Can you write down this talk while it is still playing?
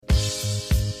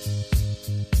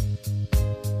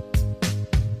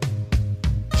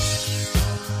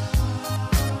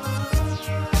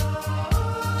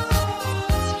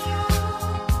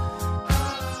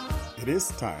is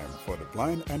time for the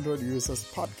Blind Android Users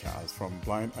podcast from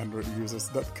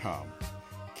blindandroidusers.com.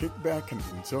 Kick back and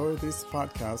enjoy this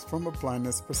podcast from a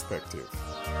blindness perspective.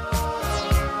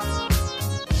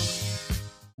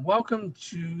 Welcome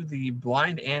to the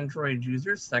Blind Android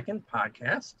Users second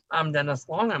podcast. I'm Dennis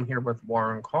Long. I'm here with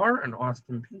Warren Carr and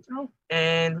Austin Pinto,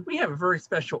 and we have a very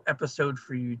special episode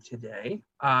for you today.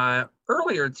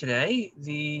 Earlier today,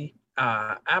 the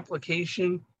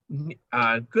application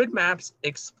Good Maps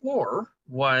Explorer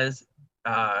was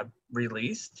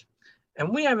released, and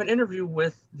we have an interview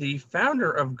with the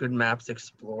founder of Good Maps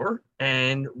Explorer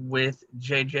and with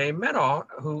JJ Meadow,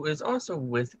 who is also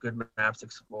with Good Maps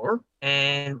Explorer.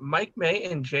 And Mike May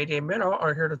and JJ Meadow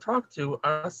are here to talk to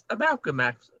us about Good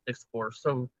Maps Explorer.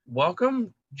 So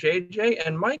welcome, JJ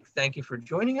and Mike. Thank you for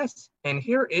joining us. And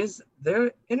here is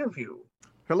their interview.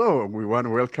 Hello, we want to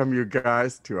welcome you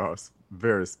guys to our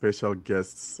very special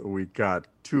guests. We got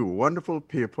two wonderful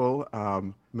people,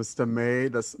 Mr. May,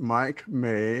 that's Mike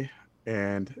May,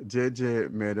 and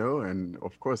JJ Meadow. And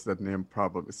of course, that name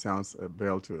probably sounds a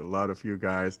bell to a lot of you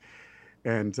guys.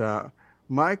 And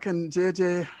Mike and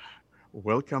JJ,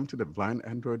 welcome to the Blind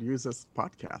Android Users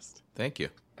podcast. Thank you.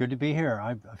 Good to be here.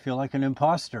 I feel like an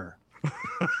imposter.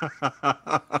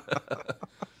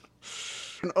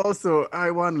 And also, I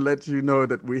want to let you know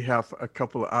that we have a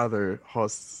couple other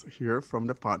hosts here from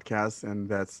the podcast, and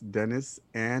that's Dennis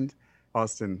and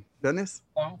Austin. Dennis?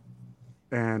 Hello.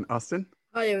 And Austin?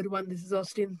 Hi everyone, this is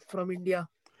Austin from India.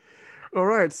 All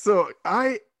right, so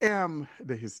I am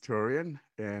the historian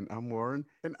and I'm Warren,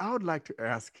 and I would like to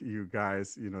ask you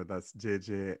guys, that's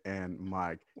JJ and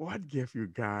Mike, what gave you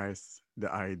guys the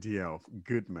idea of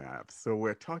Good Maps? So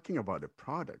we're talking about a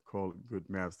product called Good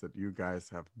Maps that you guys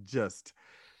have just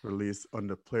released on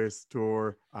the Play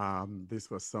Store.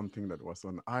 This was something that was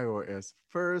on iOS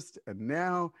first, and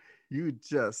now you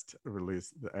just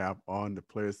released the app on the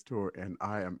Play Store, and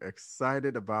I am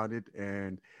excited about it.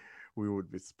 And we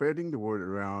would be spreading the word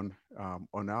around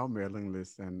on our mailing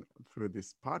list and through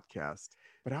this podcast.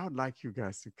 But I would like you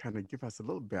guys to kind of give us a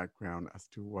little background as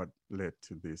to what led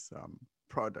to this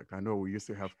product. I know we used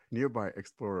to have Nearby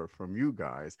Explorer from you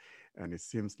guys, and it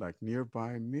seems like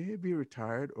Nearby may be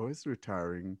retired or is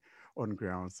retiring on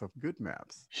grounds of Good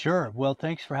Maps. Sure. Well,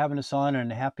 thanks for having us on,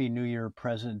 and Happy New Year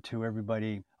present to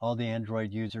everybody, all the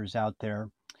Android users out there.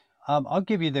 I'll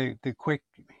give you the quick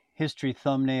history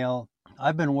thumbnail.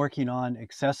 I've been working on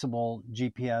accessible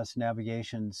GPS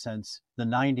navigation since the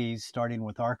 90s, starting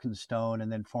with Arkenstone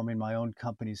and then forming my own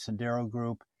company, Sendero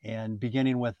Group, and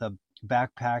beginning with a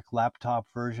backpack laptop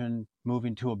version,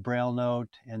 moving to a Braille note,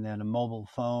 and then a mobile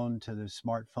phone to the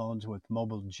smartphones with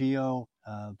Mobile Geo,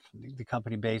 the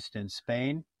company based in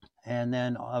Spain, and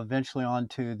then eventually on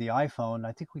to the iPhone.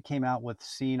 I think we came out with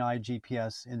Seeing Eye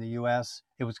GPS in the US.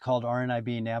 It was called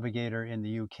RNIB Navigator in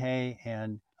the UK,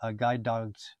 and Guide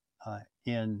Dogs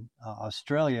in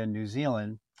Australia and New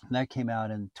Zealand. And that came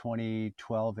out in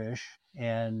 2012-ish.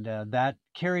 And that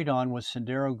carried on with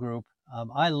Sendero Group.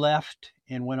 I left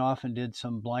and went off and did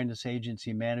some blindness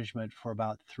agency management for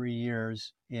about 3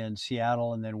 years in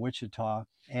Seattle and then Wichita.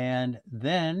 And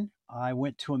then I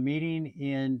went to a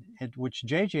meeting at which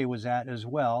JJ was at as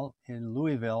well in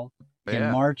Louisville in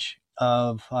March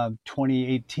of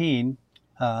 2019.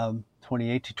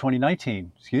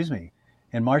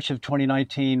 In March of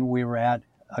 2019, we were at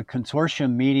a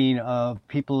consortium meeting of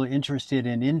people interested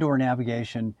in indoor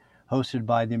navigation hosted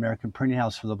by the American Printing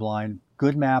House for the Blind.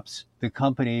 Good Maps, the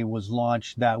company, was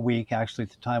launched that week. Actually, at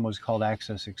the time, it was called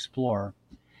Access Explorer.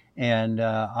 And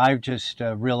I just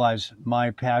realized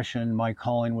my passion, my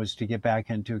calling was to get back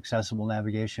into accessible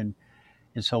navigation.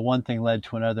 And so one thing led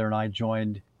to another, and I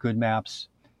joined Good Maps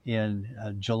in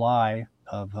July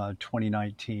of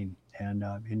 2019. And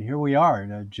here we are.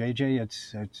 JJ,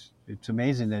 it's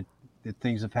amazing that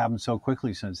things have happened so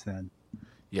quickly since then.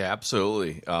 Yeah,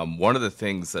 absolutely. One of the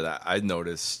things that I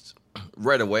noticed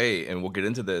right away, and we'll get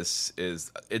into this,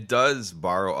 is it does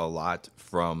borrow a lot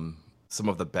from some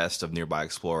of the best of Nearby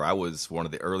Explorer. I was one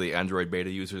of the early Android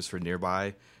beta users for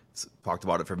Nearby. Talked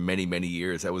about it for many, many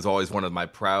years. That was always one of my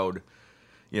proud,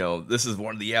 this is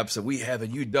one of the apps that we have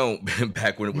and you don't,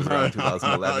 back when it was around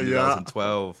 2011,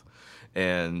 2012.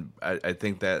 And I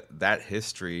think that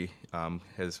history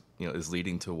has is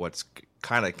leading to what's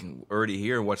kind of already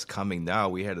here and what's coming now.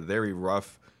 We had a very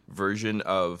rough version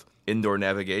of indoor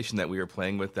navigation that we were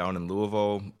playing with down in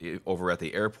Louisville, over at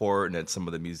the airport and at some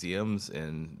of the museums,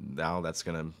 and now that's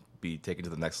going to be taken to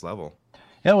the next level.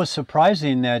 It was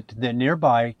surprising that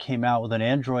Nearby came out with an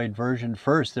Android version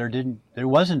first. There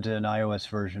wasn't an iOS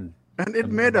version. And it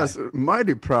made us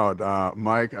mighty proud,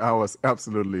 Mike. I was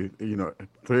absolutely,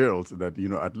 thrilled that,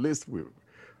 at least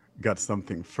got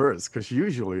something first, because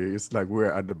usually it's like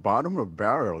we're at the bottom of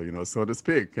barrel, so to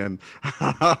speak. And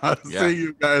Yeah. seeing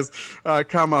you guys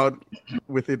come out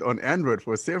with it on Android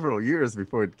for several years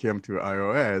before it came to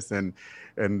iOS,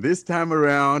 and this time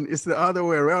around it's the other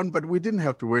way around, but we didn't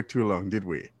have to wait too long, did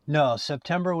we? No,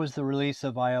 September was the release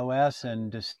of iOS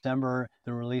and December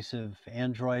the release of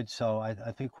Android. So I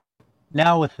think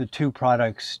now with the two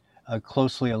products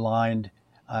closely aligned,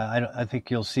 I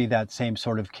think you'll see that same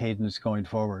sort of cadence going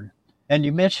forward. And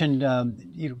you mentioned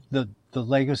the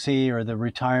legacy or the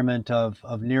retirement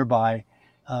of Nearby.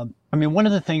 I mean, one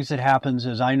of the things that happens,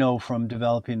 as I know from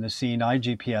developing the CNI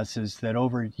GPS, is that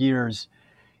over years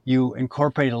you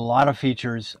incorporate a lot of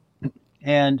features,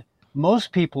 and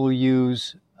most people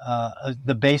use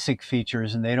the basic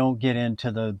features, and they don't get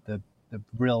into the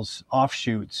real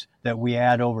offshoots that we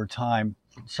add over time.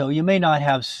 So you may not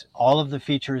have all of the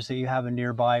features that you have in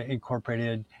Nearby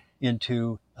incorporated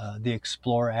into the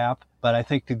Explore app, but I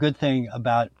think the good thing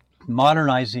about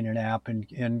modernizing an app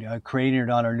and creating it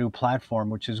on our new platform,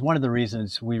 which is one of the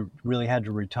reasons we really had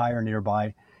to retire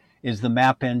Nearby, is the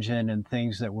map engine and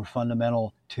things that were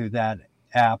fundamental to that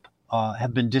app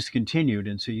have been discontinued,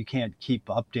 and so you can't keep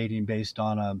updating based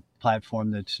on a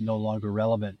platform that's no longer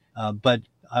relevant. But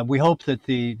we hope that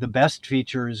the best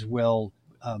features will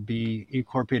be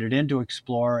incorporated into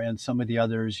Explore, and some of the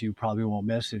others you probably won't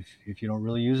miss if you don't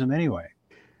really use them anyway.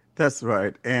 That's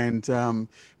right. And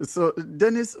so,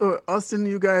 Dennis or Austin,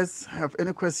 you guys have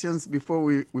any questions before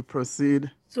we proceed?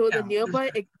 So Yeah.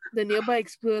 the nearby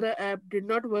Explorer app did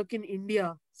not work in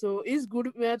India. So is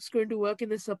Good Maps going to work in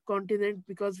the subcontinent,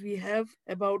 because we have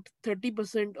about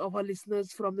 30% of our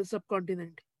listeners from the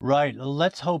subcontinent? Right.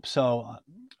 Let's hope so.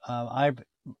 I've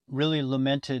really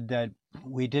lamented that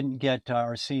we didn't get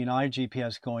our CNI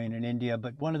GPS going in India,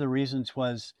 but one of the reasons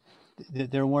was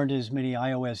that there weren't as many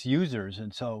iOS users,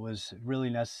 and so it was really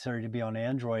necessary to be on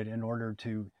Android in order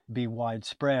to be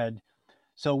widespread.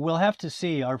 So we'll have to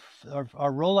see. Our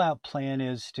rollout plan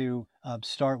is to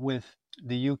start with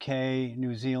the UK,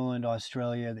 New Zealand,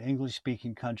 Australia, the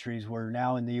English-speaking countries. We're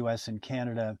now in the US and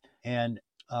Canada, and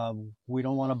we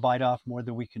don't want to bite off more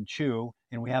than we can chew,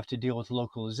 and we have to deal with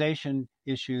localization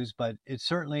issues, but it's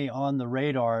certainly on the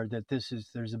radar that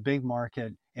there's a big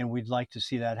market, and we'd like to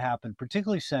see that happen,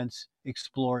 particularly since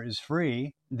Explore is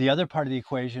free. The other part of the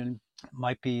equation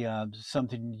might be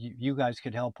something you guys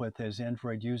could help with as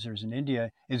Android users in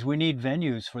India, is we need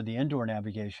venues for the indoor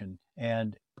navigation.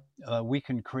 And we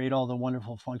can create all the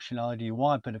wonderful functionality you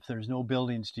want, but if there's no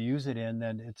buildings to use it in,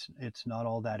 then it's not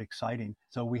all that exciting.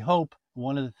 So we hope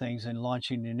one of the things in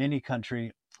launching in any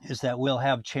country is that we'll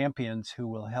have champions who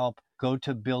will help go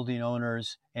to building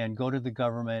owners and go to the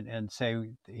government and say,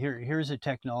 here's a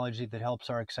technology that helps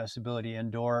our accessibility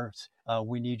indoors.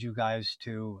 We need you guys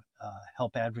to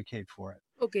help advocate for it.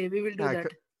 Okay, we will do that.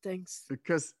 Thanks.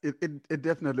 Because it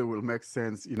definitely will make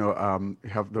sense,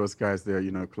 have those guys there,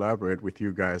 collaborate with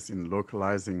you guys in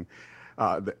localizing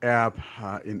the app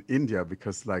in India,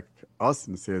 because like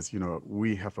Austin says,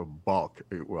 we have a bulk,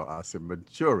 well, as a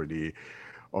majority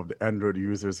of the Android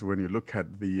users. When you look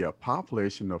at the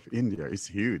population of India, it's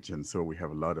huge. And so we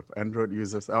have a lot of Android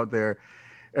users out there.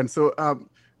 And so,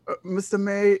 Mr.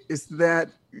 May, is that,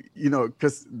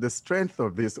 because the strength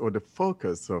of this or the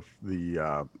focus of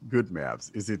the Good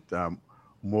Maps, is it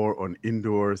more on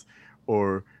indoors,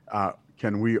 or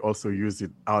can we also use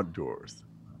it outdoors?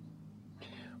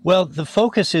 Well, the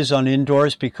focus is on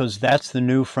indoors because that's the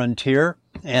new frontier,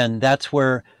 and that's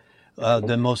where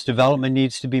the most development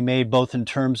needs to be made, both in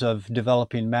terms of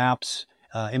developing maps,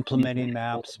 implementing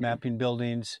maps, mapping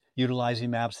buildings,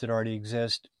 utilizing maps that already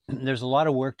exist. There's a lot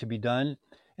of work to be done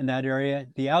in that area.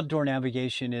 The outdoor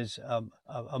navigation is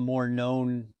a more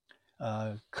known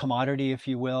commodity, if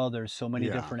you will. There's so many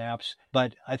different apps.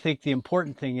 But I think the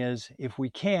important thing is, if we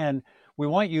can, we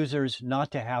want users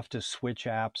not to have to switch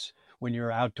apps when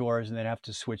you're outdoors and then have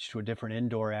to switch to a different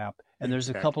indoor app. And there's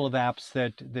a couple of apps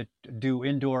that do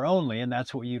indoor only, and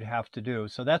that's what you'd have to do.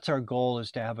 So that's our goal,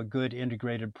 is to have a good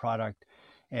integrated product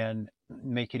and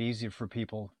make it easier for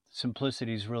people.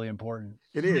 Simplicity is really important.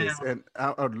 It is. And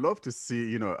I'd love to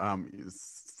see,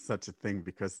 such a thing,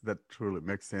 because that truly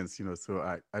makes sense,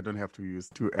 so I don't have to use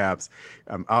two apps.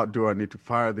 I'm outdoor, I need to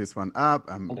fire this one up.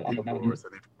 I'm indoors,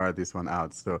 I need to fire this one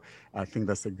out. So I think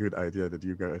that's a good idea that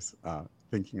you guys are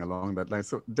thinking along that line.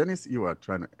 So Dennis, you are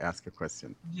trying to ask a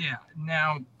question. Yeah.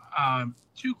 Now,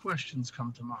 two questions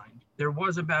come to mind. There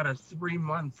was about a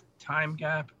 3-month time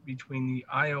gap between the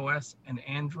iOS and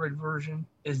Android version.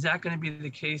 Is that going to be the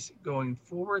case going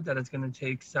forward, that it's going to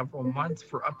take several months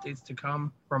for updates to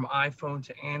come from iPhone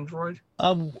to Android?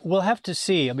 We'll have to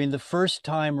see. I mean, the first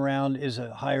time around is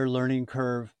a higher learning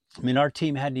curve. I mean, our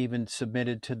team hadn't even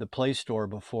submitted to the Play Store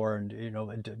before,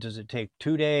 and does it take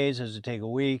 2 days? Does it take a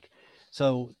week?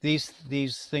 So these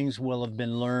things will have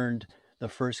been learned the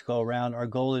first go around. Our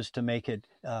goal is to make it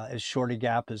as short a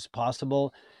gap as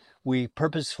possible. We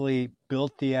purposefully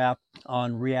built the app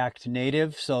on React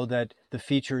Native so that the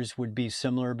features would be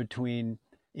similar between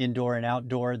indoor and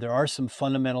outdoor. There are some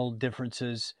fundamental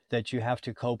differences that you have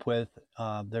to cope with.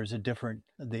 There's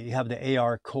you have the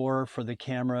AR core for the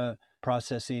camera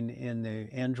processing in the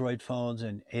Android phones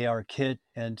and ARKit.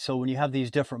 And so when you have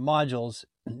these different modules,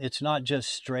 it's not just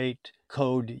straight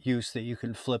code use that you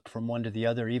can flip from one to the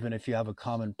other, even if you have a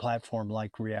common platform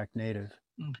like React Native.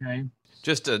 Okay.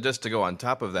 Just to go on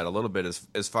top of that a little bit,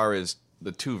 as far as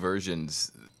the two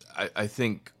versions, I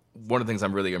think one of the things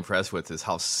I'm really impressed with is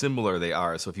how similar they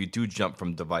are. So if you do jump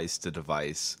from device to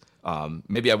device,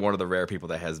 maybe I'm one of the rare people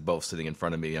that has both sitting in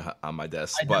front of me on my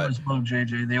desk. I do as well,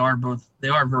 JJ. They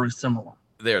are very similar.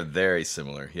 They're very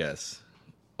similar, yes.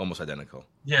 Almost identical.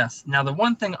 Yes. Now, the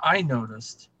one thing I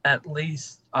noticed, at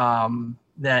least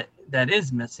that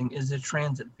is missing, is the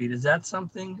transit feed. Is that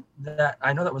something that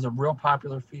I know that was a real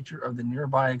popular feature of the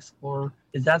Nearby Explorer?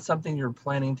 Is that something you're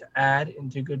planning to add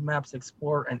into Good Maps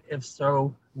Explorer? And if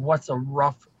so, what's a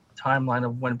rough timeline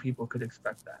of when people could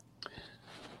expect that?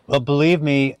 Well, believe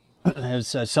me,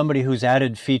 as somebody who's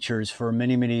added features for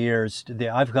many, many years,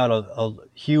 I've got a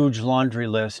huge laundry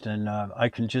list, and I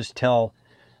can just tell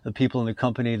the people in the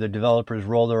company, the developers,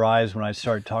 roll their eyes when I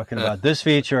start talking about this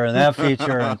feature and that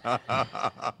feature.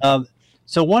 And,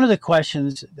 so one of the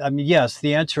questions, I mean, yes,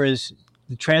 the answer is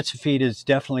the transit feed is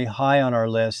definitely high on our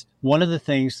list. One of the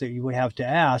things that you would have to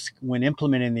ask when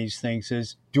implementing these things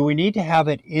is, do we need to have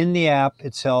it in the app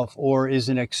itself, or is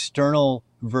an external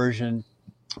version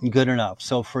good enough?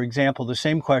 So, for example, the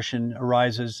same question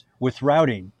arises with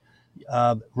routing.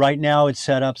 Right now it's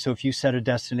set up so if you set a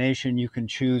destination, you can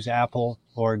choose Apple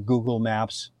or Google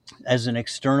Maps as an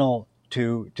external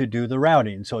to do the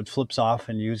routing. So it flips off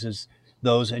and uses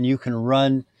those, and you can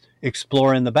run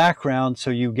Explore in the background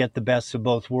so you get the best of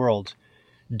both worlds.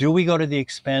 Do we go to the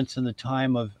expense and the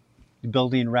time of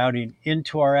building routing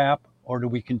into our app, or do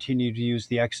we continue to use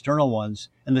the external ones?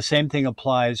 And the same thing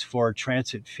applies for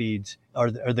transit feeds.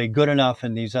 Are they good enough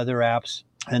in these other apps?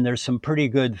 And there's some pretty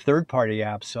good third-party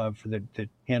apps that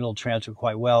handle transit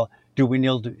quite well. Do we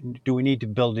need to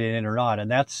build it in or not? And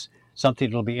that's something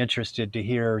that'll be interested to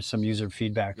hear some user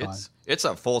feedback on. It's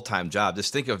a full-time job.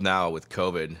 Just think of now with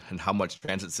COVID and how much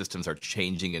transit systems are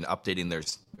changing and updating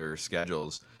their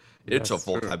schedules. It's a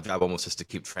full-time job almost just to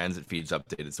keep transit feeds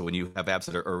updated. So when you have apps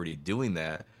that are already doing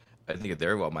that, I think it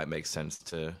very well might make sense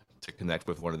to connect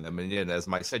with one of them. And as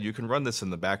Mike said, you can run this in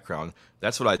the background.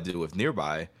 That's what I do with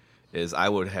Nearby. Is I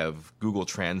would have Google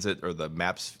Transit or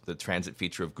the transit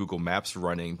feature of Google Maps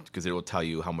running, because it will tell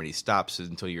you how many stops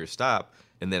until your stop.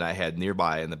 And then I had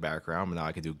Nearby in the background, and now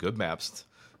I can do Good Maps,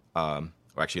 or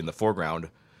actually in the foreground,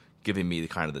 giving me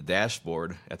the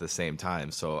dashboard at the same time.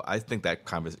 So I think that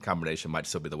combination might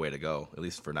still be the way to go, at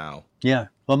least for now. Yeah.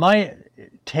 Well, my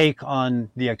take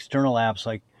on the external apps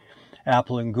like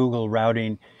Apple and Google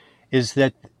routing is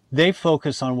that they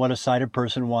focus on what a sighted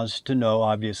person wants to know,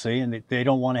 obviously, and they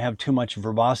don't want to have too much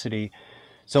verbosity.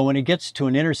 So when it gets to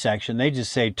an intersection, they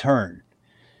just say turn.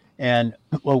 And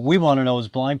what we want to know as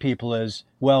blind people is,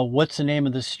 well, what's the name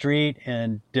of the street?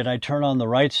 And did I turn on the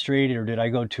right street, or did I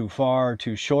go too far or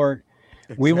too short?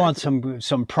 Exactly. We want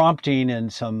some prompting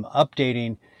and some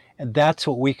updating, and that's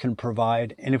what we can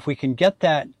provide. And if we can get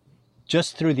that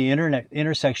just through the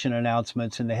intersection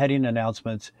announcements and the heading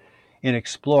announcements in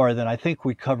Explore, then I think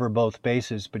we cover both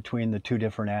bases between the two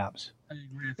different apps. I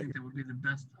agree. I think that would be the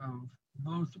best of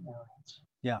both worlds.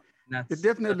 Yeah. It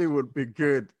definitely would be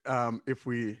good if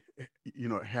we,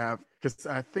 have, because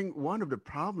I think one of the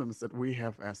problems that we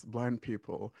have as blind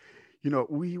people,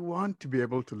 we want to be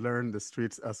able to learn the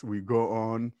streets as we go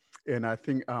on. And I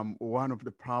think one of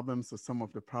the problems, or some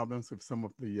of the problems with some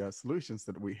of the solutions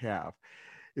that we have,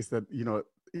 is that,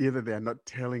 either they're not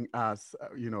telling us,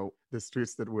 the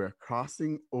streets that we're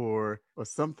crossing or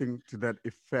something to that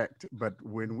effect. But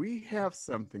when we have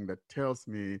something that tells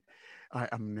me I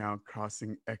am now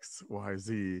crossing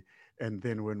XYZ, and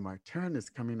then when my turn is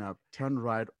coming up, turn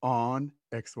right on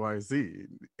XYZ,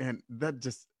 and that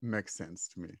just makes sense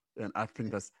to me. And I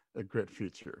think that's a great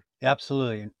feature.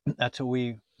 Absolutely. That's what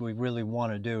we really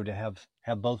want to do, to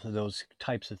have both of those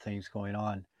types of things going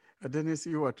on. Dennis,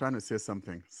 you were trying to say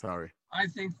something. Sorry. I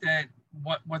think that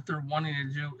what they're wanting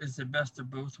to do is the best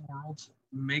of both worlds.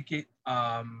 Make it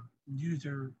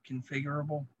user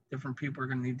configurable. Different people are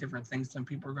going to need different things. Some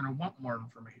people are going to want more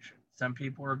information. Some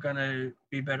people are going to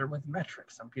be better with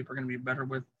metrics. Some people are going to be better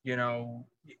with, you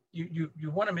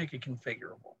want to make it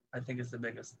configurable. I think is the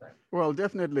biggest thing. Well,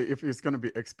 definitely, if it's going to be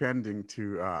expanding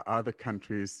to other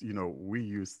countries, we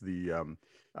use the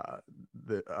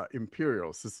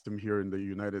imperial system here in the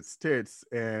United States,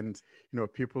 and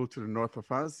people to the north of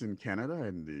us in Canada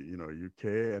and the UK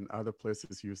and other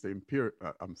places use the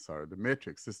the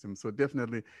matrix system. So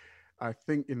definitely, I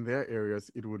think in their areas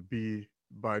it would be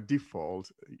by default,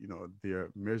 their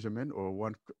measurement, or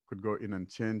one could go in and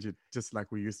change it just like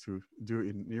we used to do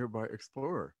in Nearby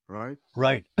Explorer, right?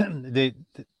 Right. The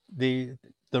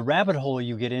rabbit hole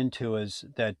you get into is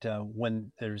that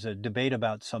when there's a debate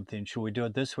about something, should we do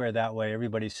it this way or that way?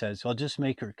 Everybody says, well, just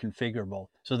make it configurable.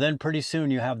 So then pretty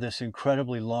soon you have this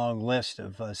incredibly long list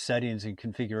of settings and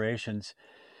configurations.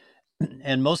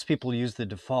 And most people use the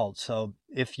default. So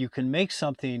if you can make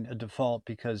something a default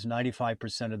because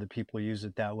 95% of the people use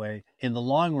it that way, in the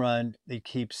long run, it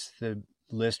keeps the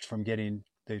list from getting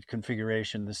the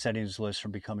configuration, the settings list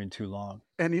from becoming too long.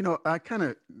 And I kind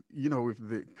of, with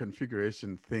the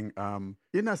configuration thing,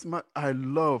 in as much I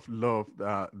love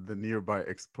the Nearby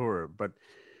Explorer, but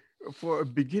for a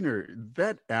beginner,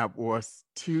 that app was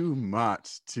too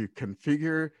much to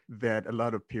configure. That a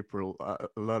lot of people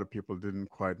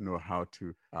didn't quite know how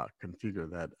to configure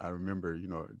that. I remember,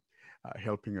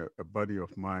 helping a buddy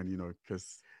of mine,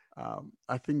 because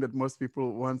I think that most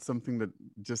people want something that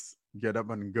just get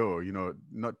up and go,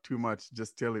 not too much,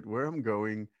 just tell it where I'm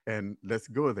going and let's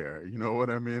go there. You know what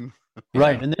I mean?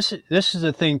 Right. And this is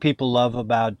the thing people love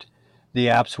about the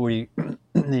apps where you,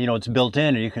 it's built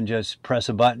in and you can just press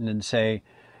a button and say,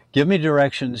 give me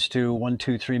directions to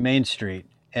 123 Main Street.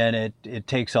 And it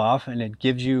takes off and it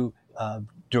gives you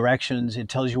directions. It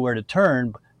tells you where to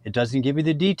turn. It doesn't give you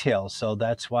the details. So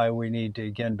that's why we need to,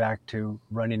 again, back to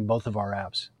running both of our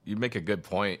apps. You make a good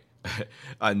point.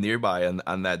 On Nearby,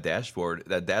 on that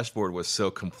dashboard was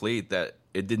so complete that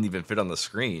it didn't even fit on the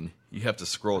screen. You have to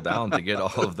scroll down to get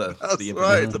all of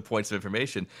the points of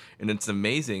information, and it's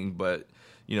amazing. But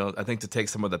I think to take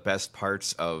some of the best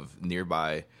parts of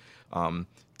Nearby,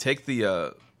 take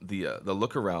the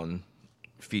look around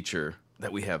feature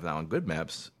that we have now on Good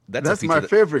Maps. That's my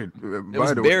favorite. It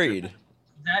was buried.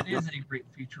 That is a great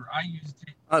feature. I used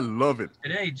it. I love it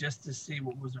today just to see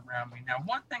what was around me. Now,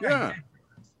 one thing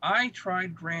I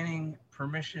tried granting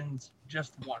permissions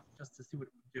just once, just to see what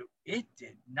it would do. It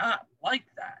did not like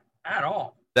that at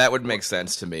all. That would make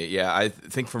sense to me. Yeah, I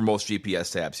think for most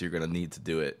GPS apps, you're going to need to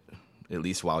do it, at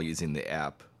least while using the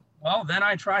app. Well, then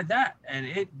I tried that, and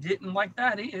it didn't like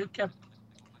that. It kept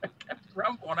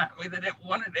rumbling at me that it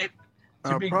wanted it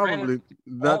to be probably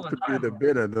that could be the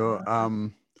beta,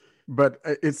 though. But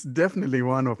it's definitely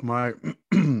one of my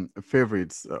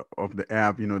favorites of the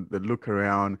app, the look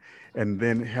around and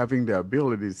then having the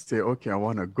ability to say, okay, I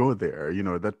want to go there.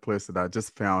 That place that I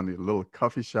just found, a little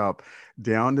coffee shop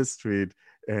down the street,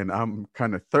 and I'm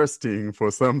kind of thirsting for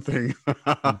something.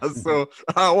 So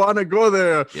I want to go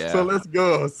there. Yeah. So let's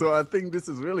go. So I think this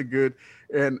is really good.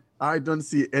 And I don't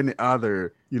see any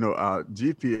other,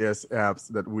 GPS apps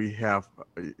that we have,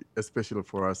 especially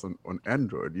for us on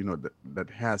Android, that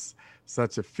has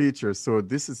such a feature. So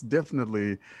this is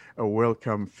definitely a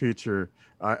welcome feature.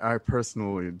 I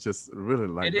personally just really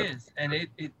like it. It is, and it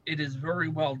is very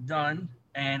well done.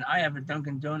 And I have a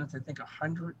Dunkin' Donuts, I think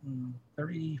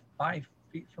 135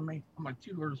 feet from me. I'm like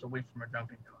 2 doors away from a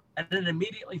Dunkin' Donuts. And then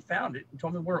immediately found it and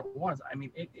told me where it was. I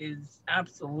mean, it is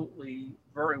absolutely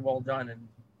very well done, and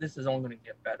this is only going to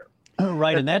get better.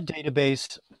 Right, and that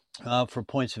database for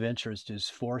points of interest is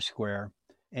Foursquare.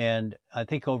 And I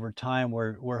think over time,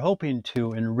 we're hoping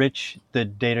to enrich the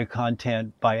data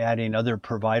content by adding other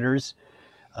providers.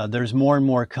 There's more and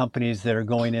more companies that are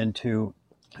going into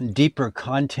deeper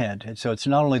content. And so it's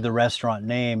not only the restaurant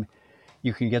name,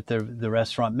 you can get the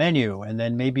restaurant menu, and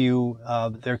then maybe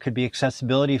there could be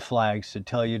accessibility flags to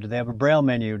tell you, do they have a Braille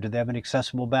menu? Do they have an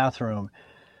accessible bathroom?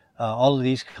 All of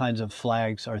these kinds of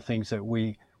flags are things that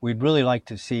we'd really like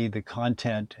to see the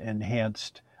content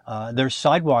enhanced. There's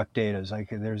sidewalk data. Like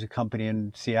there's a company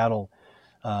in Seattle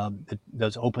that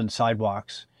does open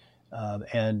sidewalks,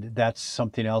 and that's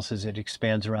something else as it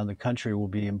expands around the country will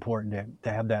be important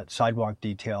to have that sidewalk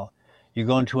detail. You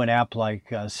go into an app like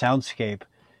Soundscape,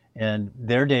 and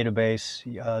their database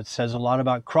says a lot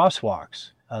about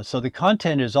crosswalks. So the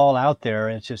content is all out there.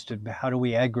 It's just how do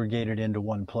we aggregate it into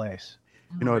one place?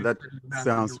 That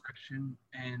sounds direction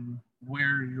and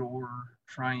where you're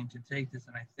trying to take this.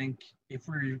 And I think if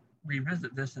we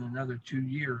revisit this in another 2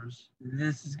 years,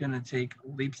 this is going to take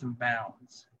leaps and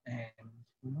bounds and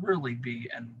really be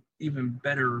even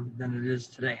better than it is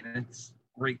today. And it's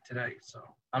great today.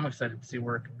 So I'm excited to see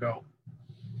where it could go.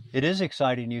 It is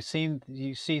exciting. You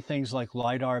see things like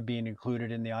LiDAR being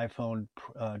included in the iPhone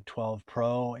 12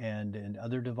 Pro and in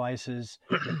other devices.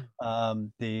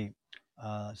 The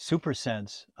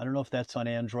SuperSense. I don't know if that's on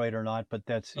Android or not, but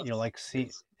that's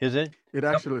is it? It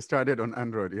actually started on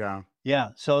Android, yeah. Yeah.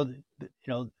 So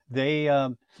they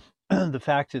the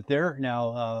fact that they're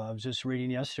now. I was just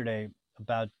reading yesterday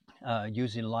about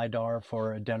using LiDAR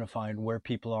for identifying where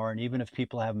people are, and even if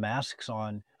people have masks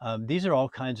on, these are all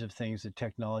kinds of things that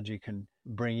technology can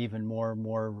bring even more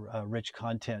rich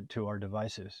content to our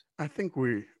devices. I think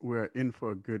we're in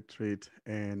for a good treat,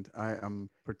 and I am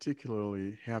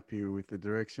particularly happy with the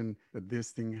direction that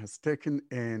this thing has taken,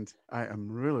 and I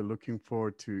am really looking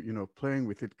forward to playing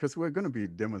with it, because we're going to be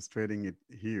demonstrating it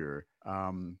here.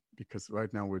 Because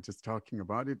right now we're just talking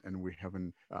about it and we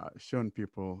haven't shown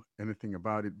people anything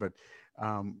about it, but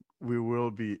we will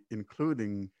be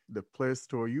including the Play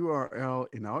Store URL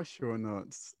in our show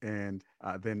notes, and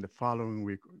then the following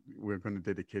week we're going to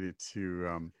dedicate it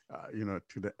to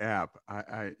to the app.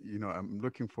 I'm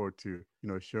looking forward to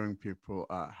showing people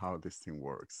how this thing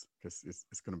works, because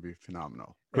it's going to be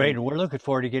phenomenal. Great, and we're looking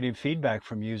forward to getting feedback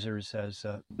from users as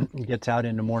it gets out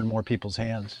into more and more people's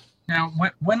hands. Now,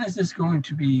 when is this going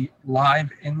to be live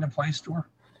in the Play Store?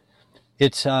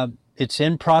 It's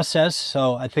in process,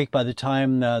 so I think by the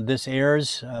time this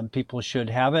airs, people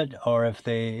should have it. Or if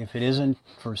it isn't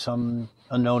for some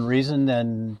unknown reason,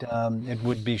 then it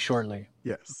would be shortly.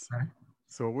 Yes. Okay.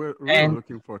 So we're really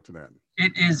looking forward to that.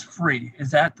 It is free.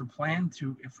 Is that the plan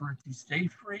for it to stay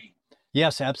free?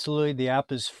 Yes, absolutely. The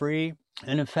app is free,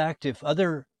 and in fact, if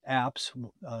other apps,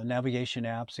 navigation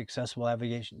apps, accessible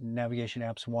navigation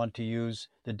apps want to use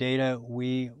the data,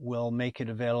 we will make it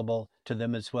available to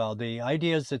them as well. The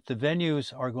idea is that the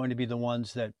venues are going to be the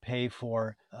ones that pay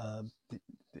for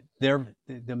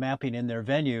the mapping in their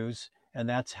venues, and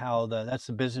that's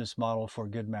the business model for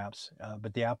Good Maps.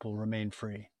 But the app will remain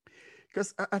free.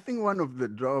 Because I think one of the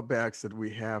drawbacks that we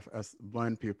have as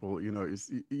blind people, is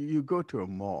you go to a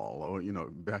mall, or,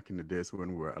 back in the days when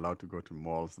we were allowed to go to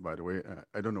malls, by the way,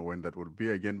 I don't know when that will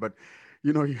be again, but,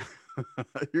 you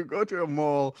go to a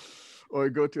mall or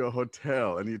you go to a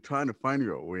hotel and you're trying to find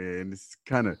your way, and it's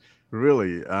kind of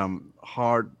really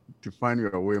hard to find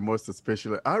your way, most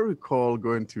especially. I recall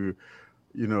going to,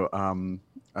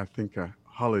 I think a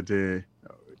holiday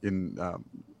in...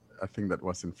 I think that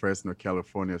was in Fresno,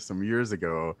 California, some years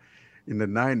ago in the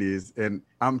 90s. And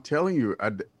I'm telling you,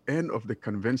 at the end of the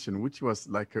convention, which was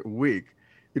like a week,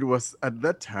 it was at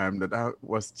that time that I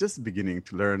was just beginning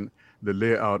to learn the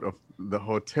layout of the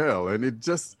hotel. And it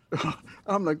just,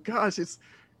 I'm like, gosh, it's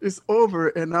over,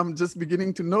 and I'm just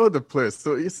beginning to know the place.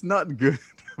 So it's not good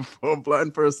for a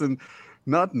blind person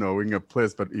not knowing a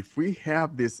place. But if we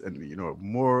have this and,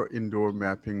 more indoor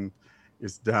mapping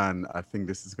is done, I think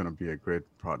this is going to be a great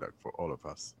product for all of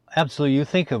us. Absolutely. You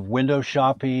think of window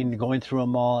shopping, going through a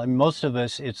mall, and most of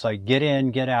us, it's like get in,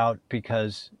 get out,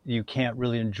 because you can't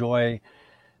really enjoy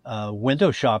window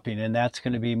shopping, and that's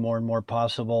going to be more and more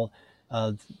possible.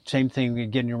 Same thing,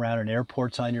 getting around in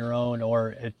airports on your own,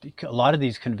 or a lot of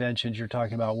these conventions you're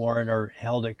talking about, Warren, are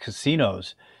held at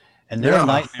casinos, and they're a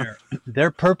nightmare. They're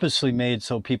purposely made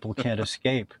so people can't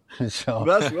escape. So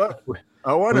that's what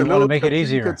I want to make it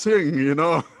easier.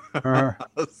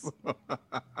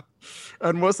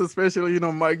 And most especially,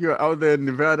 Mike, you're out there in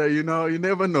Nevada, you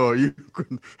never know.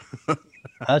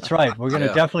 That's right. We're going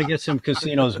to definitely get some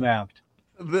casinos mapped.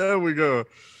 There we go.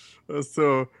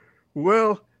 So,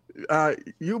 well,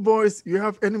 you boys, you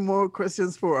have any more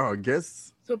questions for our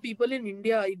guests? So people in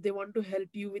India, if they want to help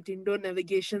you with indoor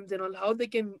navigations and all, how they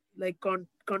can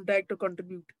contact or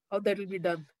contribute, how that will be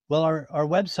done? Well, our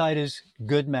website is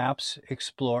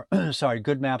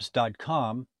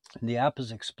goodmaps.com, and the app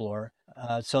is Explore.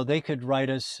 So they could write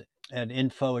us at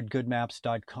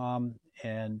info@goodmaps.com,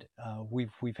 and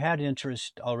we've had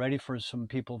interest already for some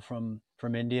people from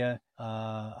India.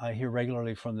 I hear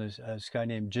regularly from this guy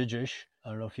named Jijish. I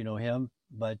don't know if you know him,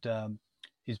 but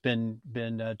he's been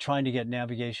trying to get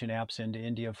navigation apps into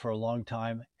India for a long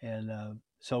time, and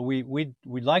so we'd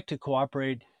like to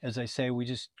cooperate. As I say, we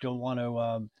just don't want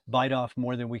to bite off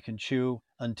more than we can chew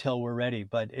until we're ready.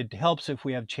 But it helps if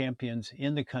we have champions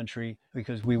in the country,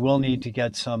 because we will need to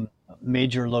get some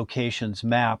major locations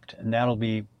mapped, and that'll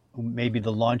be maybe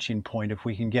the launching point. If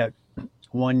we can get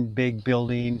one big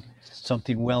building,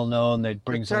 something well known that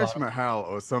brings Taj Mahal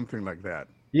or something like that.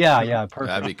 Yeah, perfect.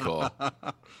 That'd be cool.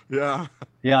 Yeah.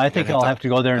 Yeah, I think have I'll to- have to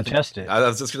go there and test it. I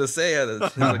was just gonna say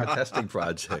it's like a testing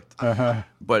project. Uh-huh.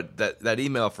 But that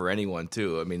email for anyone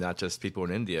too. I mean, not just people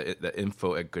in India. The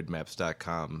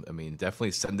info@goodmaps.com. I mean,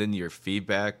 definitely send in your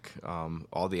feedback.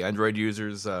 All the Android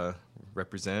users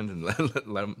represent and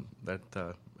let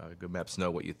Good Maps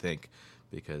know what you think,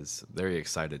 because they're very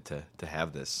excited to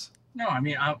have this. No, I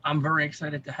mean, I'm very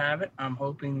excited to have it. I'm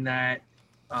hoping that,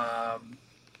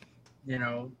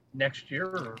 next year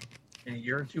or in a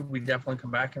year or two, we definitely come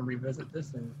back and revisit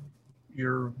this. And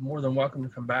you're more than welcome to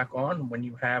come back on when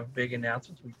you have big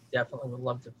announcements. We definitely would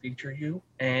love to feature you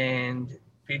and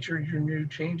feature your new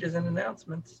changes and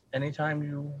announcements. Anytime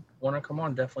you want to come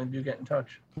on, definitely do get in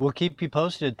touch. We'll keep you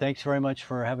posted. Thanks very much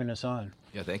for having us on.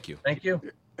 Yeah, thank you. Thank you.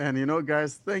 And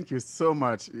guys, thank you so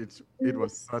much. It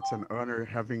was such an honor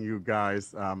having you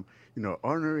guys,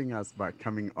 honoring us by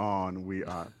coming on. We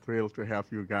are thrilled to have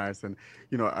you guys, and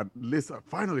at least I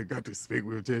finally got to speak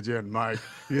with JJ and Mike.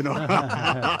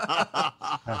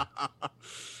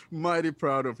 Mighty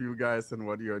proud of you guys and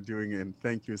what you are doing, and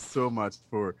thank you so much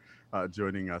for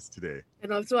joining us today.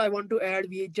 And also, I want to add,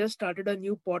 we just started a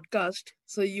new podcast.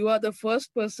 So you are the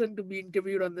first person to be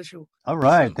interviewed on the show. All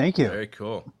right. Thank you. Very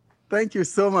cool. Thank you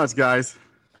so much, guys.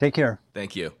 Take care.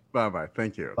 Thank you. Bye-bye.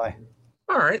 Thank you. Bye.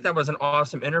 All right, that was an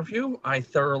awesome interview. I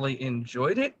thoroughly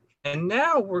enjoyed it. And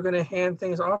now we're going to hand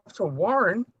things off to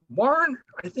Warren. Warren,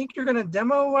 I think you're going to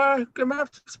demo Good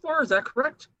Maps Explorer. Is that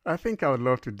correct? I think I would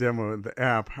love to demo the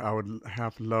app. I would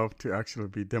have loved to actually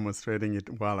be demonstrating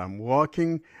it while I'm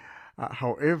walking.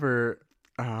 However,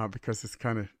 because it's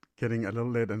kind of getting a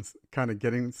little late and kind of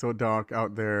getting so dark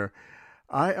out there,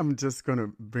 I am just going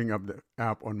to bring up the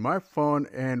app on my phone,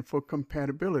 and for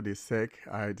compatibility's sake,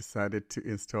 I decided to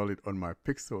install it on my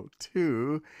Pixel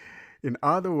 2. In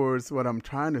other words, what I'm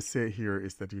trying to say here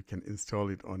is that you can install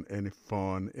it on any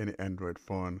phone, any Android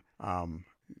phone. I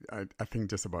think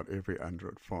just about every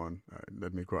Android phone.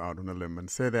 Let me go out on a limb and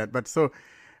say that. But so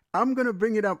I'm going to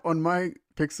bring it up on my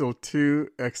Pixel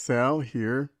 2 XL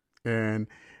here, and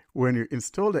when you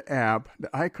install the app, the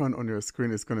icon on your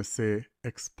screen is going to say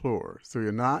Explore. So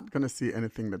you're not going to see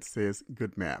anything that says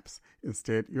Good Maps.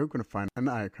 Instead, you're going to find an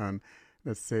icon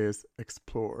that says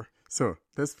Explore. So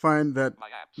let's find that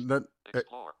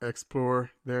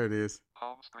Explore. There it is.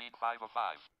 Home screen 5 of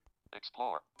 5.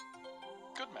 Explore.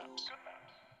 Good Maps.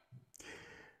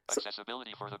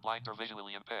 Accessibility for the blind or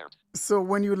visually impaired. So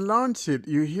when you launch it,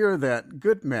 you hear that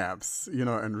Good Maps,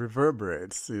 and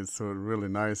reverberates. It's a really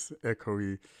nice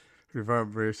echoey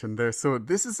reverberation there. So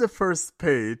this is the first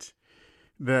page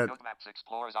that... Good Maps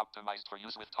Explorer is optimized for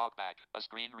use with TalkBack, a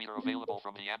screen reader available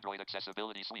from the Android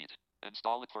Accessibility Suite.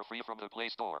 Install it for free from the Play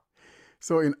Store.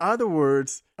 So in other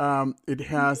words, it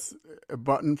has a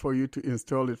button for you to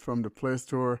install it from the Play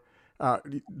Store.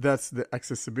 That's the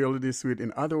Accessibility Suite.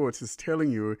 In other words, it's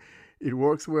telling you it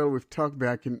works well with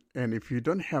TalkBack, and if you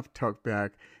don't have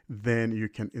TalkBack, then you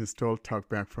can install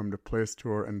TalkBack from the Play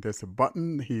Store. And there's a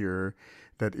button here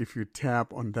that if you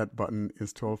tap on that button,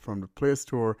 install from the Play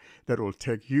Store, that will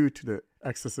take you to the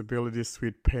Accessibility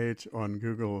Suite page on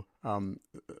Google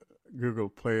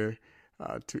Play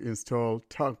to install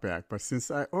TalkBack. But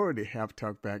since I already have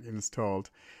TalkBack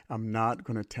installed, I'm not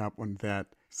going to tap on that.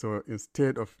 So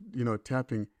instead of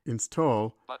tapping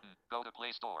install, button, go to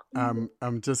Play Store.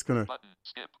 I'm just gonna button,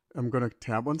 skip. I'm gonna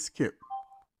tap on skip.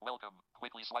 Welcome.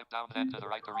 Quickly swipe down then to the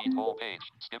right to read whole page.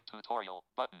 Skip tutorial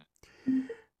button.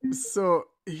 So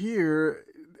here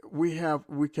we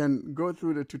can go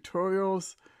through the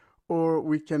tutorials, or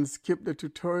we can skip the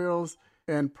tutorials,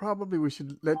 and probably we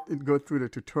should let it go through the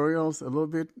tutorials a little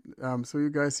bit, so you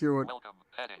guys hear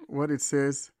what it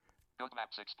says. Good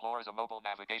Maps Explorer is a mobile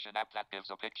navigation app that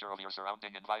gives a picture of your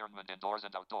surrounding environment indoors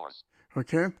and outdoors.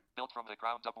 Okay. Built from the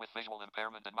ground up with visual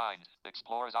impairment in mind,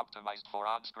 Explorer is optimized for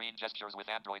on-screen gestures with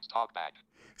Android's TalkBack.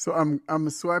 So I'm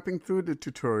swiping through the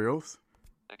tutorials.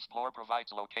 Explorer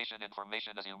provides location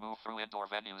information as you move through indoor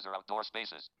venues or outdoor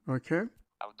spaces. Okay.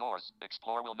 Outdoors,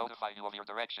 Explorer will notify you of your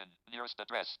direction, nearest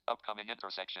address, upcoming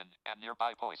intersection, and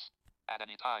nearby points. At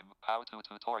any time, how-to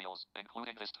tutorials,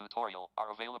 including this tutorial,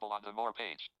 are available on the More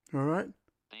page. All right.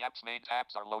 The app's main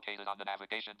tabs are located on the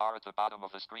navigation bar at the bottom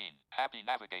of the screen. Happy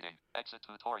navigating. Exit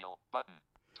tutorial button.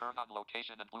 Turn on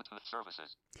location and Bluetooth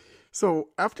services. So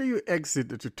after you exit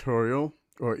the tutorial,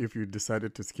 or if you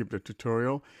decided to skip the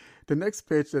tutorial, the next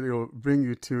page that it will bring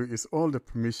you to is all the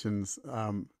permissions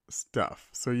stuff.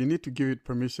 So you need to give it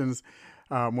permissions,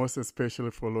 most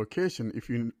especially for location, if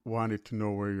you wanted to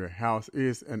know where your house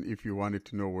is and if you wanted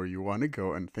to know where you want to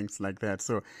go and things like that.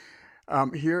 So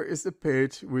here is the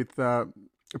page with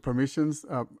permissions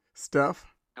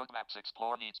stuff. Good Maps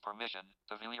Explorer needs permission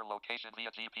to view your location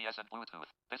via GPS and Bluetooth.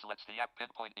 This lets the app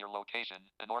pinpoint your location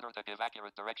in order to give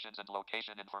accurate directions and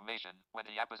location information when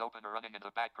the app is open or running in the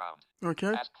background.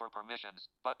 Okay. Ask for permissions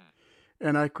button.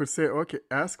 And I could say, okay,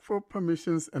 ask for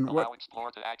permissions and what? Allow Explorer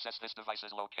to access this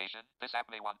device's location. This app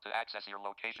may want to access your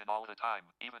location all the time,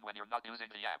 even when you're not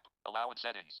using the app. Allow in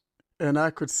settings. And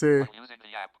I could say, While using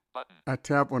the app button. I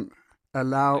tap on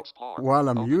allow Explore. while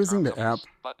I'm Open using terms the of app. use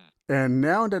button. And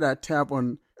now that I tap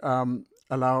on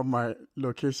allow my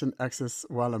location access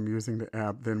while I'm using the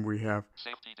app, then we have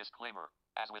Safety disclaimer.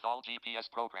 As with all GPS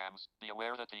programs, be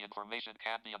aware that the information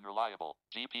can be unreliable.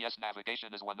 GPS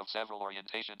navigation is one of several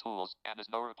orientation tools and is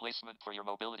no replacement for your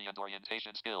mobility and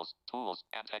orientation skills, tools,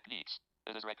 and techniques.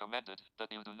 It is recommended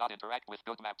that you do not interact with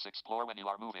Good Maps Explorer when you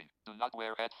are moving. Do not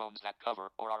wear headphones that cover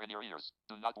or are in your ears.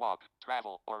 Do not walk,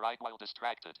 travel, or ride while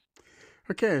distracted.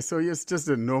 okay, so it's just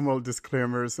the normal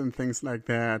disclaimers and things like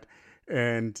that.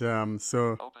 And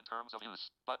so Open terms of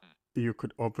use button. you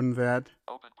could open that.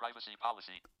 Open privacy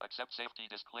policy. Accept safety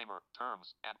disclaimer,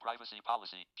 terms, and privacy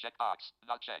policy. Checkbox.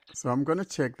 Not checked. So I'm going to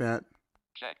check that.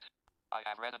 Checked. I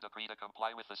have read and agree to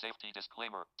comply with the safety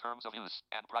disclaimer, terms of use,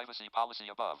 and privacy policy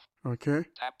above. Okay.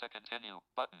 Tap to continue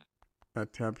button. I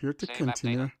tap here to Save app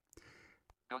continue. data.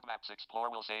 Good Maps Explorer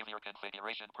will save your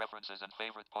configuration preferences and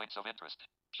favorite points of interest.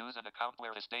 Choose an account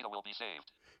where this data will be saved.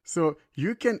 So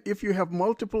you can, if you have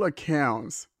multiple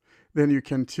accounts, then you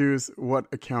can choose what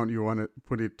account you want to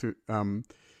put it to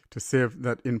save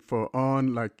that info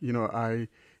on. Like, I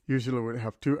usually would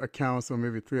have 2 accounts or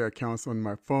maybe 3 accounts on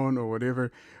my phone or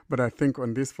whatever. But I think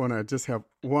on this phone, I just have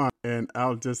 1, and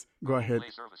I'll just go ahead Play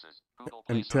services. Google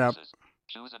Play and tap. services.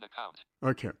 Choose an account.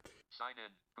 Okay. Sign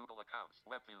in. Google accounts.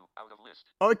 Web view. Out of list.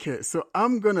 Okay, so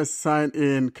I'm going to sign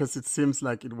in because it seems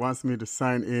like it wants me to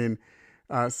sign in.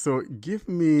 So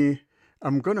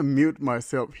I'm going to mute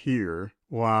myself here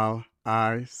while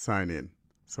I sign in.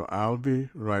 So I'll be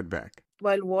right back.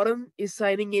 While Warren is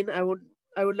signing in, I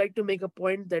would like to make a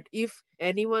point that if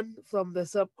anyone from the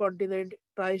subcontinent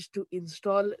tries to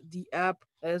install the app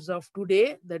as of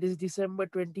today, that is December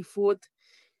 24th,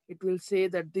 it will say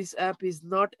that this app is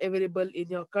not available in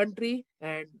your country,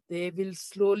 and they will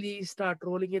slowly start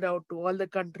rolling it out to all the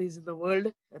countries in the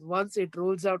world. And once it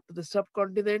rolls out to the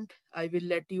subcontinent, I will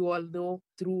let you all know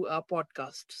through our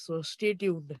podcast. So stay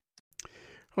tuned.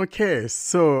 Okay,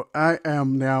 so I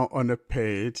am now on a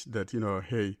page that,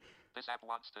 hey, This app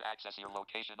wants to access your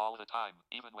location all the time,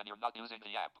 even when you're not using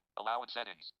the app. Allow in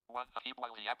settings. 1. Keep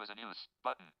while the app is in use.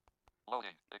 Button.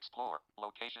 Loading. Explore.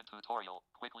 Location tutorial.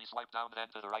 Quickly swipe down then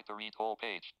to the right to read whole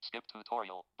page. Skip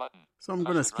tutorial. Button. so I'm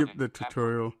going to Started skip running. the Tap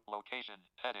tutorial. Location.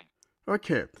 Heading.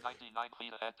 Okay, 99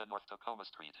 feet ahead to North Tacoma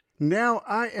Street. now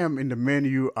I am in the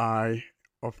menu eye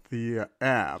of the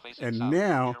app. Facing And south.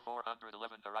 now Near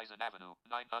 411 Horizon Avenue.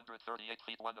 938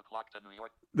 feet 1 o'clock to New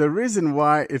York. the reason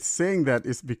why it's saying that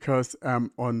is because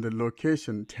I'm on the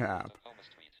location tab. Tacoma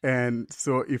Street. And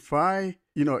so if I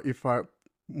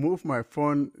move my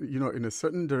phone, in a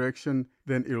certain direction,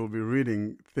 then it will be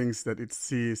reading things that it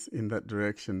sees in that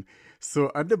direction.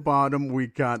 So at the bottom, we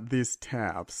got this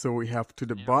tab. So we have to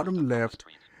the Near bottom North Tacoma left,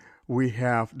 Street. we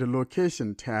have the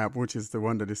location tab, which is the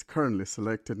one that is currently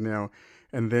selected now.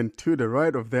 And then to the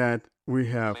right of that, we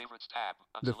have Favorites tab.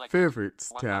 the Unselected.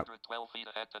 favorites tab. 112 feet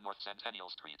ahead to North Centennial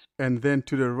Street. And then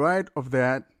to the right of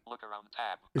that Look around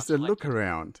tab. is the look Unselected.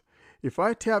 around. If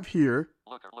I tap here,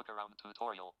 Look around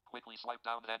tutorial. Quickly swipe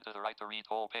down then to the right to read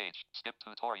whole page. Skip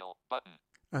tutorial button.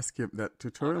 I skip that Look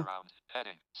tutorial. around.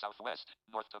 Heading. Southwest.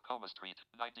 North Tacoma Street.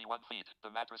 91 feet.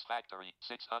 The Mattress Factory.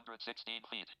 616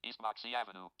 feet. East Moxie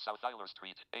Avenue. South Eiler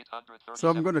Street. 837 So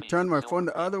I'm going to feet. turn my Silver phone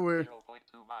the Creek, other way.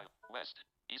 0.2 mile. West.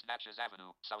 East Natchez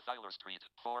Avenue. South Eiler Street.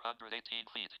 418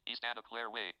 feet. East Anna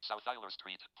Claire Way. South Eiler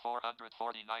Street.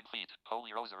 449 feet.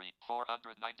 Holy Rosary.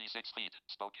 496 feet.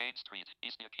 Spokane Street.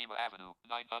 East Yakima Avenue.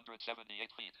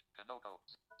 978 feet. Canoco.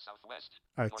 Southwest.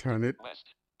 I North turn it.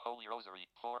 West. Holy Rosary.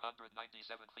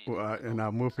 497 feet. And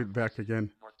I'll move it back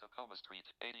again. North Tacoma Street.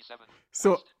 87.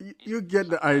 So West. you get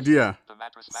the Southwest. idea. The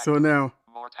Mattress So Factory. now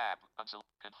More tab. Until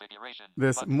configuration.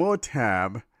 there's button. more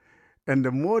tab. And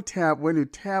the more tab, when you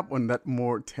tap on that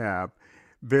more tab,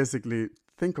 basically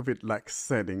think of it like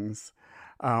settings.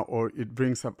 Or it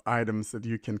brings up items that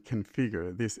you can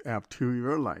configure this app to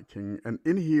your liking. And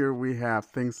in here we have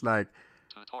things like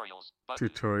Tutorials. Button.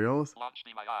 tutorials. Launch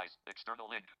Be My Eyes. External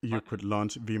link. You button. could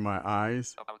launch Be My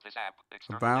Eyes. About this app.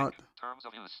 External About link. Terms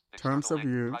of use. terms External of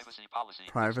link. use, Privacy policy.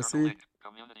 privacy. External link.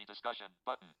 Community discussion.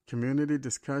 Button. Community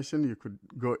discussion. You could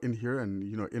go in here and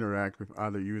interact with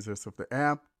other users of the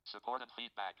app. Support and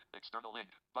feedback. External link.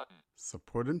 Button.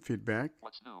 Support and feedback.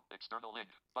 What's new? External link.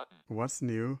 Button. What's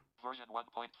new? Version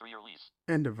 1.3 release.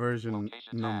 and the version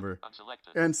Location number. tab.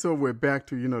 Unselected. And so we're back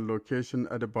to, location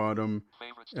at the bottom,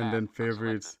 Favorites and tab. then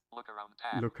favorites, Unselected. Look around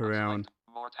tab. look around,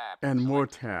 Unselected. More tab. and more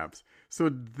Selected. tabs. So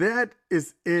that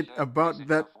is it Share about Basic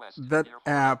that Southwest. that Year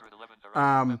app. 411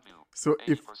 around web view. So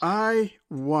if 80%. I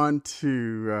want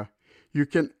to, you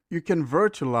can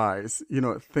virtualize,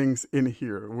 things in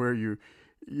here where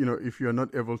if you're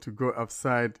not able to go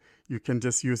outside, you can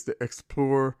just use the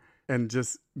Explore and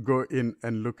just go in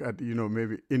and look at,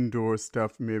 maybe indoor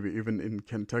stuff, maybe even in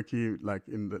Kentucky, like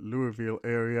in the Louisville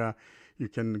area. You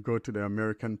can go to the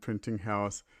American Printing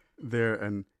House there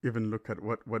and even look at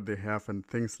what they have and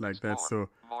things like that. Explore. So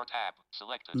More tab.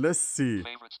 Selected. let's see.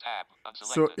 Favorites tab.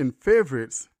 So Unselected. in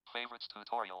favorites, Favorites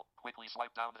tutorial. Quickly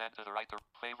swipe down then to the right.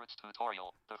 Favorites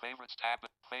tutorial. The favorites tab.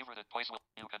 Favorited place.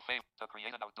 You can to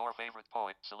create an outdoor favorite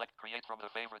point. Select create from the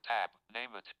favorite tab. Name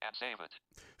it and save it.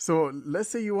 so let's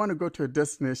say you want to go to a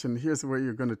destination. Here's where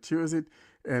you're going to choose it.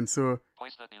 And so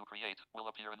Points that you create will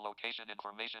appear in location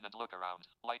information and look around,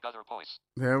 like other points.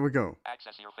 there we go.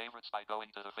 Access your favorites by going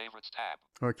to the favorites tab.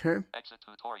 Okay. Exit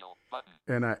tutorial button.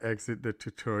 And I exit the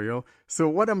tutorial. So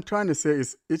what I'm trying to say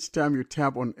is each time you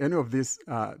tap on any of these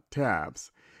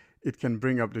tabs, it can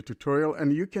bring up the tutorial,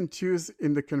 and you can choose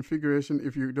in the configuration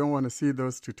if you don't want to see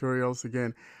those tutorials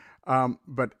again.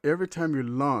 But every time you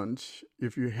launch,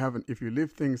 if you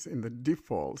leave things in the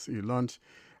defaults, you launch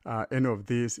any of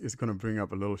these, it's going to bring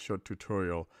up a little short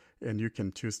tutorial, and you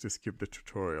can choose to skip the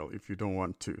tutorial if you don't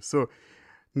want to. So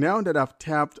now that I've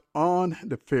tapped on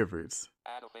the favorites,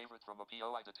 Add a favorite from a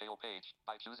POI detail page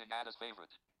by choosing Add as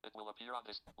Favorite. It will appear on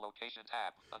this location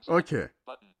tab. Unselect okay.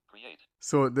 Button. Create.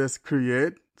 So there's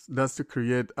create. That's to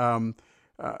create a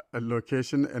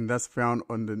location, and that's found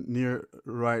on the near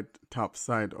right top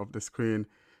side of the screen.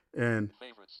 And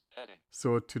Favorites heading.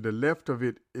 so to the left of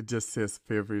it, it just says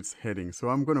favorites heading. So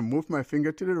I'm going to move my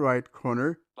finger to the right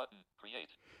corner. Button. Create.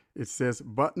 It says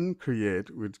button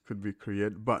create, which could be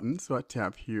create button. So I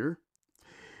tap here.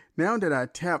 Now that I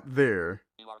tap there,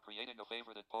 You are creating a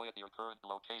favorited POI at your current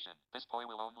location. This POI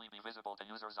will only be visible to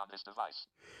users on this device.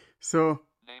 so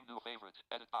Name new favorite.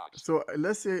 Edit box.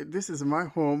 let's say this is my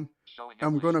home. Showing I'm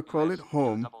English, going to call US, it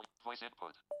home. double voice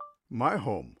input. My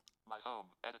home. My home.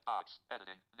 Edit box.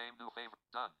 Editing. Name new favorite.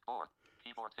 Done. Board.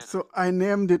 Keyboard hidden. So I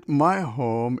named it my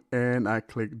home, and I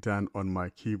click done on my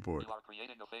keyboard. You are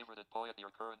creating a favorited POI at your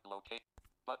current location.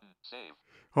 Button. Save.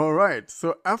 All right.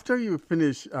 So after you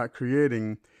finish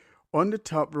creating, on the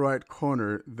top right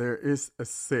corner, there is a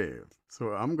save.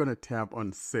 So I'm going to tap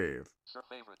on save. Sir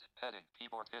favorite. Heading.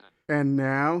 Keyboard hidden. And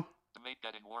now To make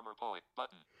getting warmer POI.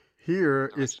 Button. here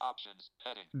Direct is options.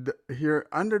 Heading. here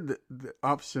under the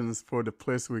options for the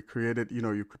place we created,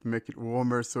 you could make it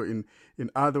warmer. So in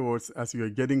other words, as you're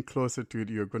getting closer to it,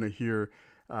 you're going to hear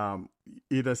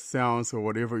either sounds or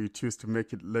whatever you choose to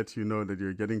make it let you know that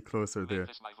you're getting closer there. Make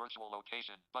this my virtual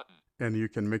location. Button. And you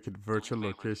can make it virtual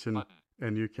Delete favorite. location, Button.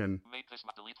 and you can Make this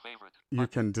my delete favorite. you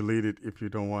Button. can delete it if you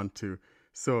don't want to.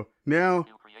 So now,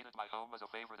 You created my home as a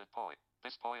favorited POI.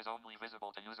 This POI is only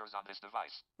visible to users on this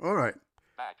device. all right.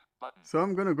 Back. Button. So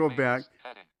I'm going to go back, Favorites.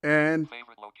 Heading. and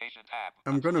Favorite location tab.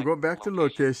 I'm going to go Unselect. back to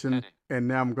location, Heading. and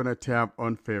now I'm going to tap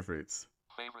on favorites.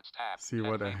 Favorites tab. See Check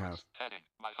what I favorites. Heading.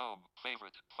 My home.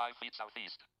 Favorite. 5 feet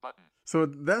southeast. Button. So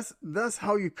that's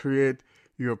how you create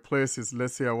your places.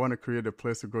 Let's say I want to create a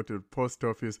place to go to the post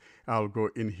office. I'll go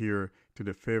in here to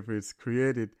the favorites,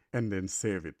 create it, and then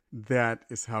save it. That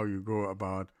is how you go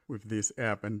about with this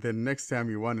app. And then next time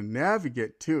you want to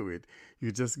navigate to it,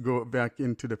 you just go back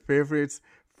into the favorites,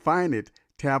 find it,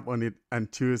 tap on it,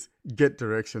 and choose get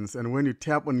directions. And when you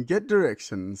tap on get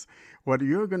directions, what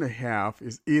you're going to have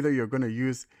is either you're going to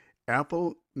use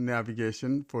Apple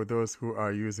navigation for those who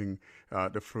are using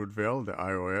the Fruitvale, the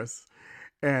iOS,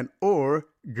 and or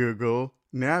Google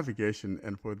navigation.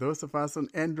 And for those of us on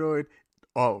Android, it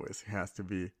always has to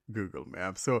be Google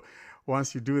Maps. So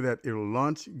once you do that, it will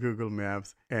launch Google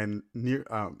Maps, and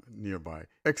nearby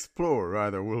Explore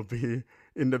rather will be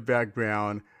in the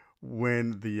background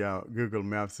when the Google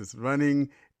Maps is running.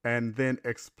 And then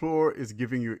Explore is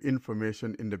giving you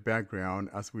information in the background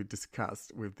as we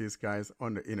discussed with these guys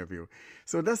on the interview.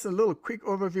 So that's a little quick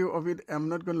overview of it. I'm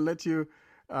not going to let you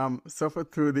suffer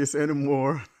through this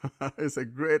anymore. It's a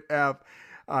great app.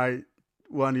 I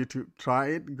want you to try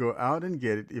it. Go out and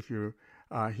get it if you're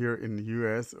here in the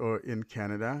US or in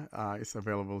Canada. It's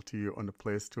available to you on the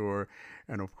Play Store.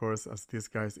 And of course, as these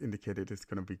guys indicated, it's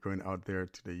going to be going out there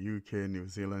to the UK, New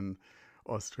Zealand,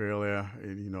 Australia,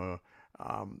 and,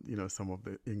 some of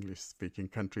the English-speaking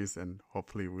countries, and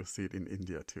hopefully we'll see it in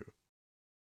India too.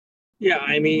 Yeah,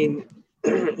 I mean,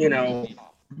 I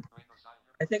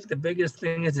think the biggest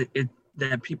thing is it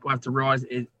that people have to realize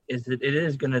is that it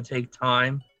is going to take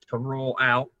time to roll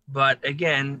out. But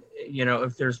again,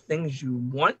 if there's things you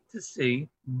want to see,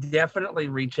 definitely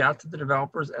reach out to the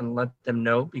developers and let them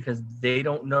know, because they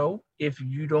don't know if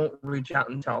you don't reach out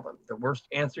and tell them. The worst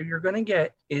answer you're going to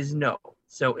get is no.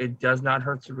 So it does not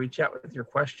hurt to reach out with your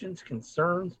questions,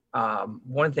 concerns.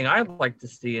 One thing I'd like to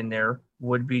see in there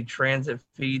would be transit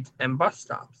feeds and bus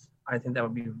stops. I think that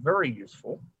would be very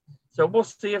useful. So we'll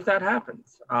see if that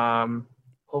happens.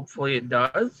 Hopefully it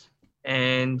does.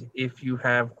 And if you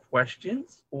have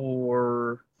questions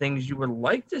or things you would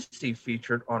like to see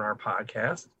featured on our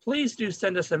podcast, please do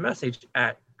send us a message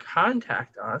at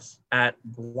contact us at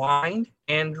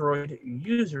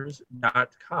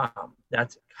blindandroidusers.com.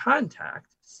 That's contact,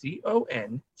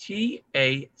 CONTACT,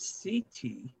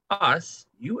 us,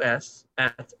 US,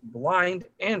 at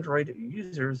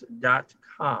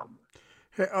blindandroidusers.com.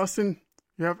 Hey, Austin,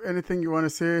 you have anything you want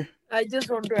to say? I just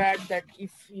want to add that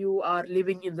if you are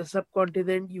living in the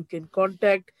subcontinent, you can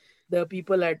contact the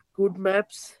people at Good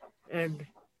Maps and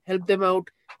help them out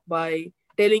by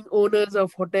telling owners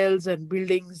of hotels and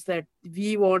buildings that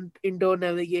we want indoor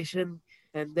navigation,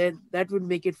 and then that would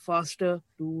make it faster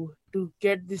to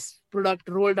get this product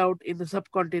rolled out in the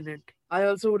subcontinent. I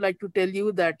also would like to tell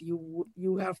you that you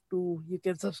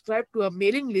can subscribe to a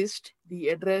mailing list. The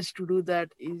address to do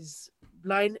that is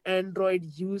Blind Android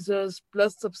Users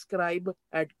plus subscribe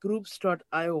at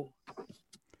groups.io.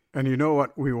 And you know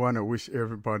what? We want to wish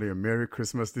everybody a Merry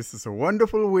Christmas. This is a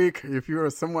wonderful week. If you are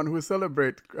someone who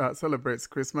celebrates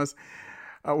Christmas,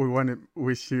 we want to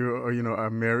wish you, a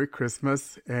Merry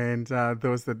Christmas. And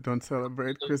those that don't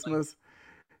celebrate Christmas,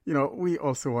 we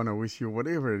also want to wish you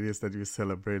whatever it is that you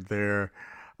celebrate there.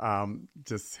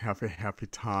 Just have a happy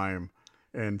time.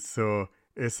 And so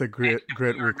it's a great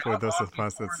week for those of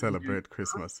us that celebrate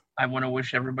Christmas. I want to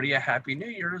wish everybody a Happy New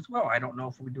Year as well. I don't know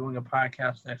if we're doing a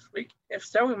podcast next week. If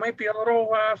so, we might be a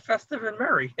little festive and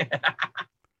merry.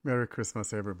 Merry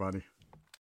Christmas, everybody.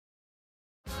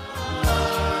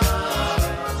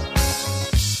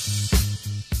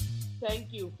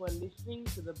 Thank you for listening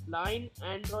to the Blind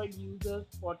Android Users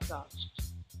podcast.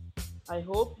 I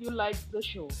hope you liked the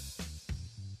show.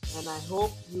 And I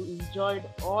hope you enjoyed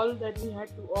all that we had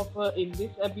to offer in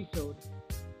this episode.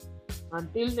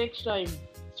 Until next time,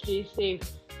 stay safe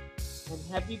and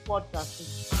happy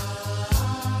podcasting.